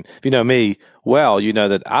 I mean, if you know me well, you know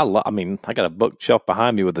that I got a bookshelf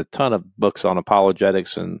behind me with a ton of books on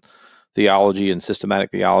apologetics and theology and systematic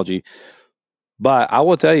theology. But I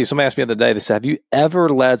will tell you, somebody asked me the other day, they said, have you ever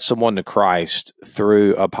led someone to Christ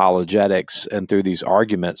through apologetics and through these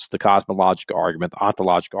arguments, the cosmological argument, the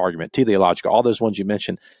ontological argument, teleological, all those ones you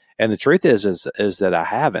mentioned? And the truth is that I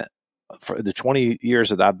haven't. For the 20 years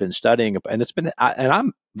that I've been studying, and and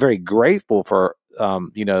I'm very grateful for,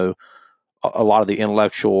 a lot of the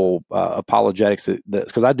intellectual apologetics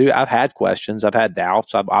because I've had questions, I've had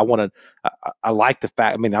doubts. I like the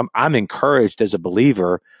fact, I mean, I'm encouraged as a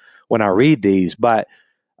believer when I read these, but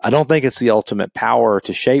I don't think it's the ultimate power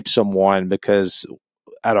to shape someone, because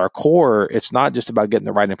at our core, it's not just about getting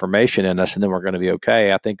the right information in us and then we're going to be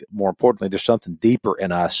okay. I think more importantly, there's something deeper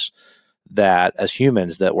in us that as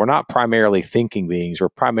humans, that we're not primarily thinking beings, we're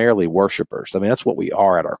primarily worshipers. I mean, that's what we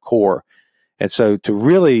are at our core. And so to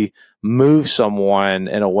really move someone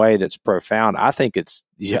in a way that's profound, I think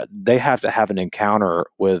they have to have an encounter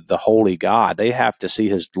with the holy God. They have to see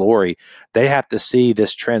his glory. They have to see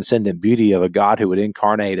this transcendent beauty of a God who would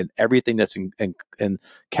incarnate and everything that's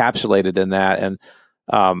encapsulated in that. And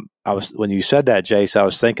when you said that, Jase, I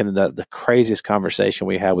was thinking that the craziest conversation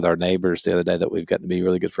we had with our neighbors the other day that we've gotten to be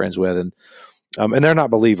really good friends with, and they're not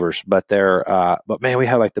believers, but but man, we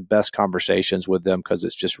have like the best conversations with them because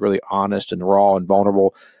it's just really honest and raw and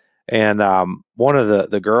vulnerable. And one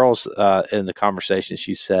of the girls in the conversation,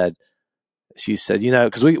 she said,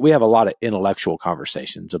 because we have a lot of intellectual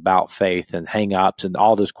conversations about faith and hang-ups and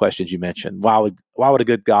all those questions you mentioned. Why would a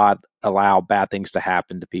good God allow bad things to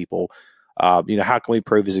happen to people? How can we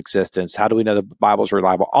prove his existence? How do we know the Bible's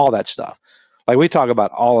reliable? All that stuff. Like, we talk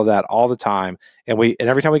about all of that all the time, and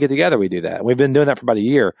every time we get together, we do that. And we've been doing that for about a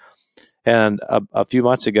year. And a few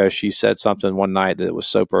months ago, she said something one night that was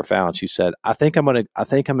so profound. She said, "I think I'm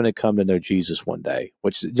gonna come to know Jesus one day."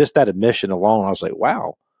 Which, just that admission alone, I was like,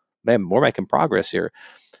 "Wow, man, we're making progress here.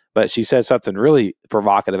 But she said something really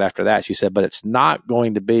provocative after that. She said, but it's not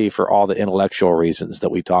going to be for all the intellectual reasons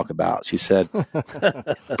that we talk about. She said,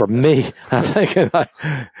 for me, I'm thinking like,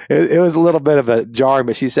 it was a little bit of a jarring,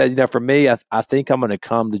 but she said, for me, I think I'm going to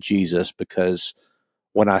come to Jesus because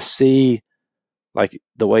when I see like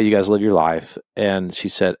the way you guys live your life, and she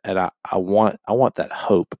said, and I want that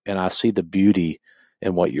hope, and I see the beauty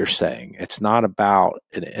in what you're saying. It's not about,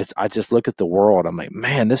 I just look at the world. I'm like,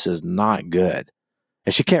 man, this is not good.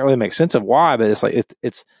 And she can't really make sense of why, but it's like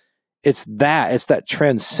it's that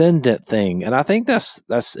transcendent thing, and I think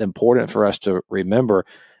that's important for us to remember.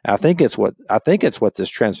 And I think it's what this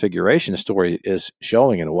transfiguration story is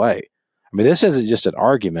showing in a way. I mean, this isn't just an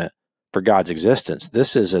argument for God's existence.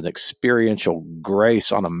 This is an experiential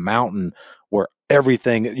grace on a mountain where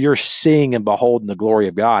everything you're seeing and beholding the glory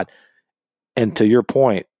of God. And to your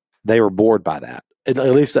point, they were bored by that. At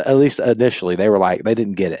least initially, they were like they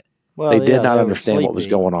didn't get it. Well, they did not were understand what was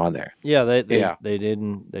sleepy. going on there. Yeah, they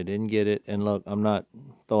didn't get it. And look, I'm not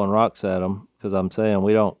throwing rocks at them because I'm saying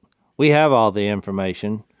we have all the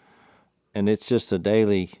information, and it's just a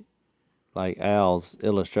daily, like Al's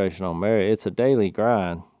illustration on Mary. It's a daily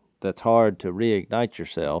grind that's hard to reignite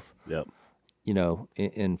yourself. Yep.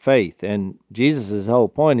 In faith. And Jesus' whole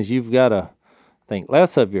point is you've got to think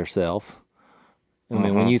less of yourself. I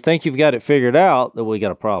mean, when you think you've got it figured out, then we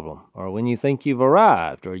got a problem. Or when you think you've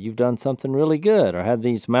arrived, or you've done something really good, or had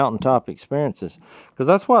these mountaintop experiences. Because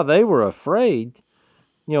that's why they were afraid.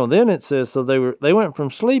 Then it says, so they went from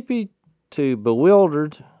sleepy to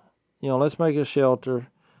bewildered, let's make a shelter,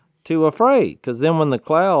 to afraid. Because then when the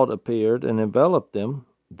cloud appeared and enveloped them,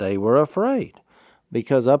 they were afraid.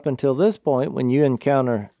 Because up until this point, when you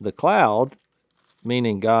encounter the cloud,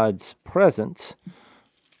 meaning God's presence,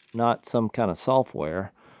 not some kind of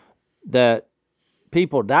software, that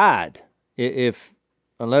people died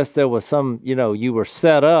unless there was some, you were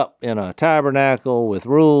set up in a tabernacle with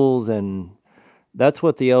rules, and that's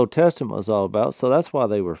what the Old Testament was all about. So that's why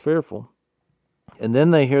they were fearful. And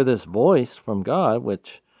then they hear this voice from God,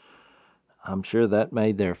 which I'm sure that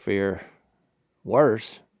made their fear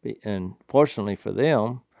worse. And fortunately for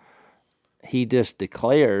them, he just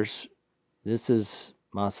declares, this is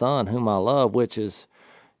my son whom I love, which is,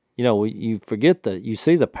 you forget you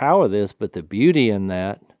see the power of this, but the beauty in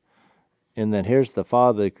that, and that here's the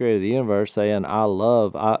Father that created the universe saying,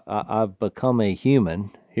 I've become a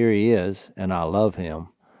human. Here he is, and I love him,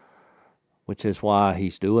 which is why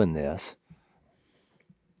he's doing this.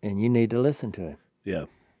 And you need to listen to him. Yeah.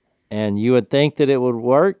 And you would think that it would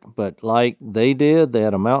work, but like they did, they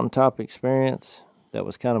had a mountaintop experience that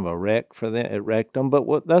was kind of a wreck for them. It wrecked them.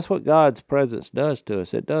 But that's what God's presence does to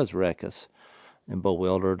us. It does wreck us and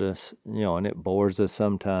bewildered us, and it bores us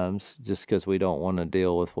sometimes just because we don't want to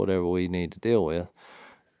deal with whatever we need to deal with.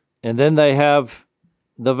 And then they have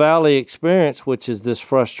the valley experience, which is this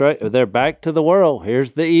frustration. They're back to the world.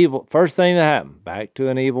 Here's the evil. First thing that happened, back to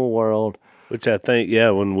an evil world. Which I think,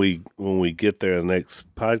 when we get there in the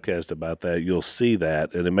next podcast about that, you'll see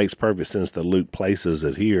that, and it makes perfect sense that Luke places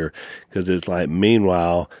it here, because it's like,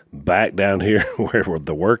 meanwhile, back down here where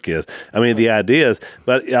the work is. I mean, the idea is,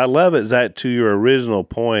 but I love it, Zach, to your original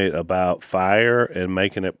point about fire and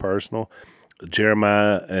making it personal.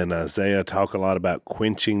 Jeremiah and Isaiah talk a lot about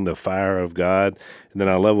quenching the fire of God. And then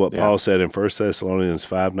I love what Paul said in 1 Thessalonians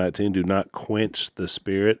 5:19, do not quench the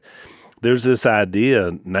spirit. There's this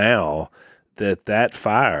idea now that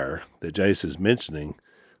fire that Jase is mentioning,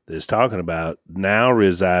 that is talking about, now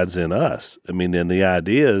resides in us. I mean, and the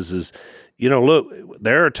idea is, look,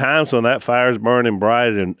 there are times when that fire is burning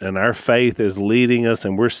bright and our faith is leading us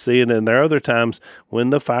and we're seeing it. And there are other times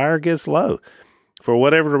when the fire gets low. For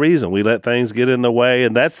whatever reason, we let things get in the way,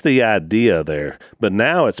 and that's the idea there. But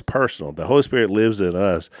now it's personal. The Holy Spirit lives in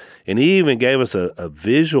us, and he even gave us a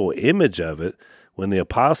visual image of it when the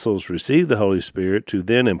apostles received the Holy Spirit to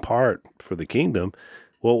then impart for the kingdom.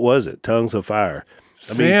 What was it? Tongues of fire.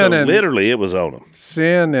 Literally it was on them.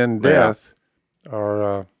 Sin and death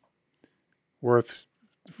are worth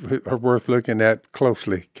looking at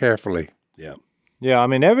closely, carefully. Yeah. Yeah, I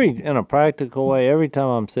mean, in a practical way, every time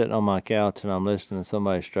I'm sitting on my couch and I'm listening to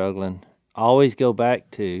somebody struggling, I always go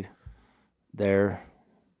back to their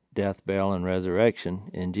death, burial, and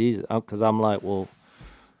resurrection in Jesus. Because I'm like, well,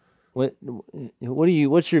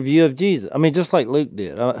 what's your view of Jesus? I mean, just like Luke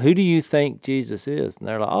did. Who do you think Jesus is? And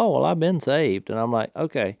they're like, oh, well, I've been saved. And I'm like,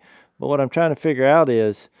 okay. But what I'm trying to figure out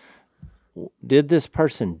is, did this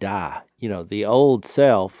person die? The old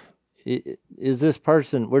self. Is this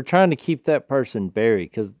person, we're trying to keep that person buried,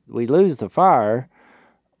 because we lose the fire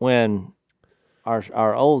when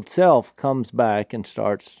our old self comes back and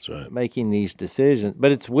starts That's right. making these decisions.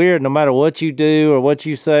 But it's weird, no matter what you do or what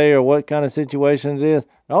you say or what kind of situation it is,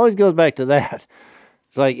 it always goes back to that.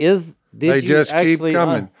 It's like, They just keep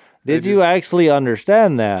coming. Did you actually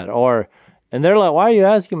understand that? And they're like, why are you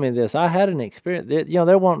asking me this? I had an experience.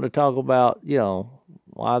 They're wanting to talk about,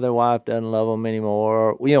 why their wife doesn't love them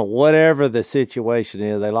anymore, or, whatever the situation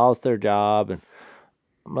is. They lost their job. And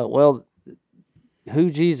I'm like, well,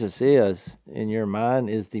 who Jesus is in your mind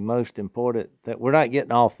is the most important. That we're not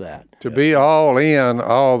getting off that. To be all in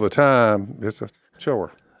all the time, it's a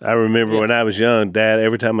chore. I remember when I was young, Dad,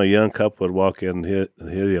 every time a young couple would walk in and hit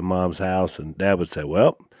your mom's house, and Dad would say,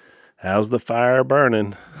 well, how's the fire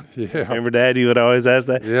burning? Yeah. Remember, Dad, you would always ask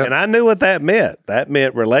that? Yeah. And I knew what that meant. That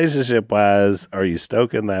meant relationship-wise, are you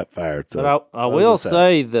stoking that fire? So, but I will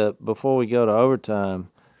say that before we go to overtime,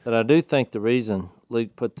 that I do think the reason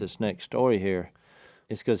Luke put this next story here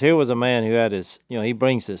is because here was a man who had he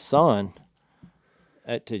brings his son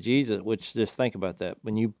to Jesus, which just think about that.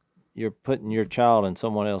 When you're putting your child in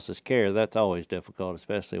someone else's care, that's always difficult,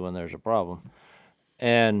 especially when there's a problem.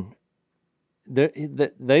 And they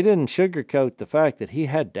didn't sugarcoat the fact that he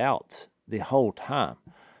had doubts the whole time.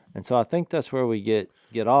 And so I think that's where we get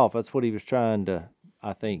off. That's what he was trying to,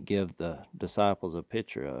 I think, give the disciples a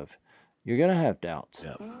picture of. You're going to have doubts.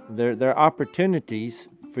 Yep. There are opportunities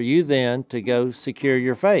for you then to go secure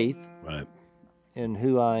your faith right. in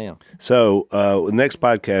who I am. So the next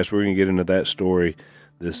podcast, we're going to get into that story,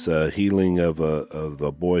 this healing of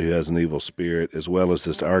a boy who has an evil spirit, as well as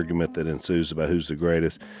this argument that ensues about who's the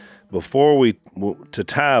greatest. Before to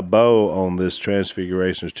tie a bow on this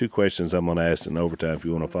transfiguration, there's two questions I'm going to ask in overtime if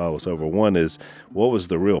you want to follow us over. One is, what was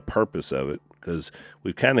the real purpose of it? Because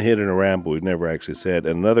we've kind of hit it around, but we've never actually said.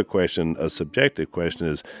 And another question, a subjective question,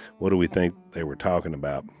 is what do we think they were talking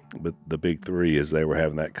about? But the big three is they were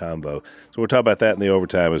having that convo. So we'll talk about that in the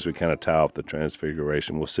overtime as we kind of tie off the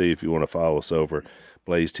transfiguration. We'll see if you want to follow us over,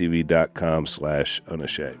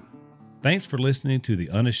 blazetv.com/unashamed. Thanks for listening to the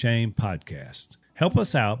Unashamed podcast. Help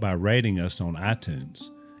us out by rating us on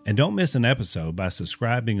iTunes. And don't miss an episode by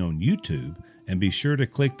subscribing on YouTube, and be sure to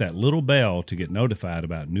click that little bell to get notified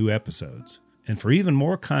about new episodes. And for even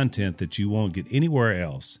more content that you won't get anywhere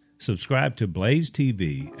else, subscribe to Blaze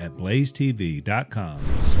TV at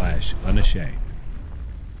blazetv.com/unashamed.